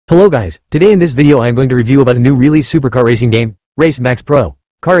Hello guys, today in this video I am going to review about a new release supercar racing game, Race Max Pro,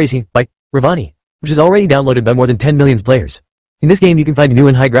 Car Racing, by Ravani, which is already downloaded by more than 10 million players. In this game you can find new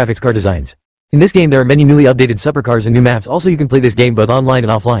and high graphics car designs. In this game there are many newly updated supercars and new maps. Also you can play this game both online and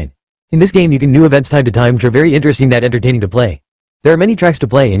offline. In this game you can new events time to time which are very interesting and entertaining to play. There are many tracks to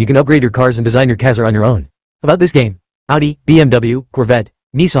play and you can upgrade your cars and design your car on your own. About this game: Audi, BMW, Corvette,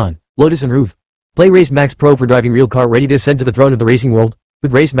 Nissan, Lotus and Roof. Play Race Max Pro for driving real car ready to ascend to the throne of the racing world.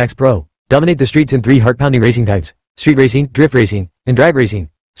 With Race Max Pro, dominate the streets in 3 heart-pounding racing types: street racing, drift racing, and drag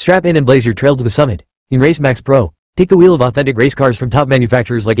racing. Strap in and blaze your trail to the summit. In Race Max Pro, take the wheel of authentic race cars from top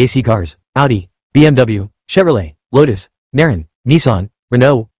manufacturers like AC Cars, Audi, BMW, Chevrolet, Lotus, Naran, Nissan,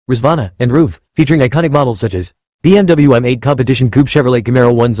 Renault, Husqvarna, and Roof, featuring iconic models such as BMW M8 Competition Coupe, Chevrolet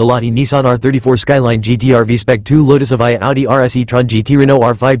Camaro 1, Zalati, Nissan R34 Skyline GT, RV Spec 2, Lotus Avaya, Audi RS e-tron GT, Renault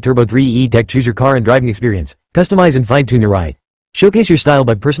R5 Turbo 3 E-Tech. Choose your car and driving experience. Customize and fine-tune your ride. Showcase your style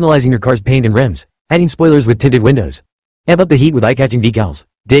by personalizing your car's paint and rims, adding spoilers with tinted windows. Amp up the heat with eye-catching decals.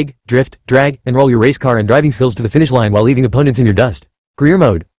 Dig, drift, drag, and roll your race car and driving skills to the finish line while leaving opponents in your dust. Career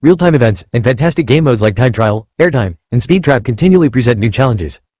mode, real-time events, and fantastic game modes like time trial, airtime, and speed trap continually present new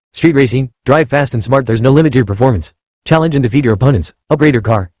challenges. Street racing, drive fast and smart. There's no limit to your performance. Challenge and defeat your opponents, upgrade your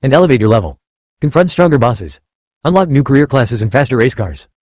car, and elevate your level. Confront stronger bosses. Unlock new career classes and faster race cars.